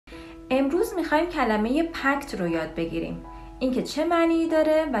امروز میخوایم کلمه پکت رو یاد بگیریم. اینکه چه معنی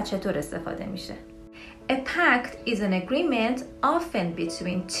داره و چطور استفاده میشه. A pact is an agreement often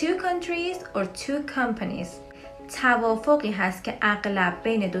between two countries or two companies. توافقی هست که اغلب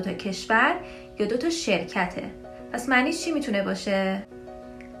بین دو تا کشور یا دو تا شرکته. پس معنیش چی میتونه باشه؟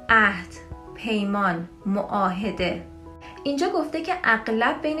 عهد، پیمان، معاهده. اینجا گفته که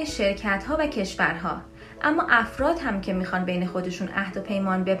اغلب بین شرکت‌ها و کشورها، اما افراد هم که میخوان بین خودشون عهد و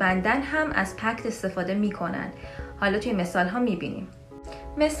پیمان ببندن هم از پکت استفاده میکنن. حالا توی مثال ها میبینیم.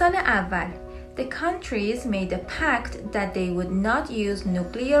 مثال اول: The countries made a pact that they would not use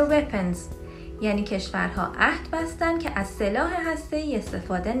nuclear weapons. یعنی کشورها عهد بستن که از سلاح هسته‌ای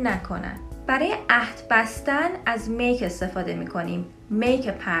استفاده نکنن. برای عهد بستن از make استفاده میکنیم. Make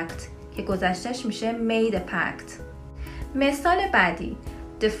a pact که گذشتهش میشه made a pact. مثال بعدی: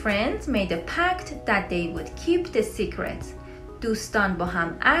 The friends made a pact that they would keep the secret. دوستان با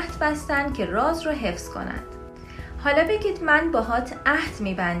هم عهد بستن که راز رو حفظ کنند. حالا بگید من باهات عهد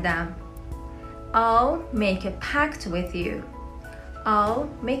میبندم. I'll make a pact with you. I'll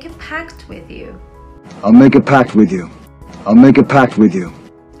make a pact with you. I'll make a pact with you. I'll make a pact with you.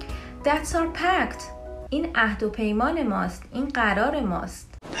 That's our pact. این عهد و پیمان ماست. این قرار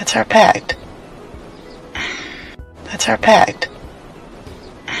ماست. That's our pact. That's our pact.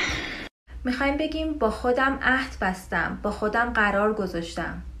 میخوایم بگیم با خودم عهد بستم. با خودم قرار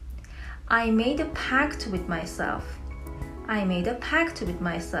گذاشتم. I made a pact with myself. I made a pact with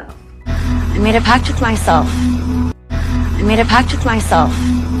myself. I made a pact with myself. I made a pact with myself.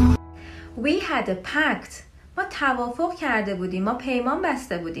 We had a pact. ما توافق کرده بودیم. ما پیمان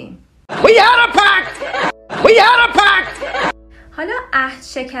بسته بودیم. We had a pact! We had a pact! حالا عهد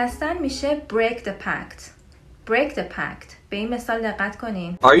شکستن میشه break the pact. Break the pact. به این مثال دقت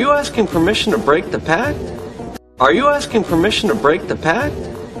کنین. Are you asking permission to break the pact? Are you asking permission to break the pact?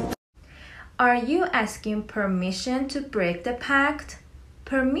 Are you asking permission to break the pact?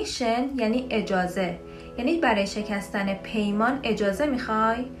 Permission یعنی اجازه. یعنی برای شکستن پیمان اجازه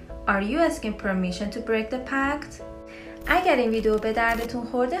میخوای؟ Are you asking permission to break the pact? اگر این ویدیو به دردتون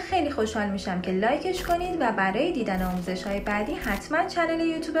خورده خیلی خوشحال میشم که لایکش کنید و برای دیدن آموزش های بعدی حتما کانال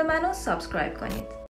یوتیوب منو سابسکرايب کنید.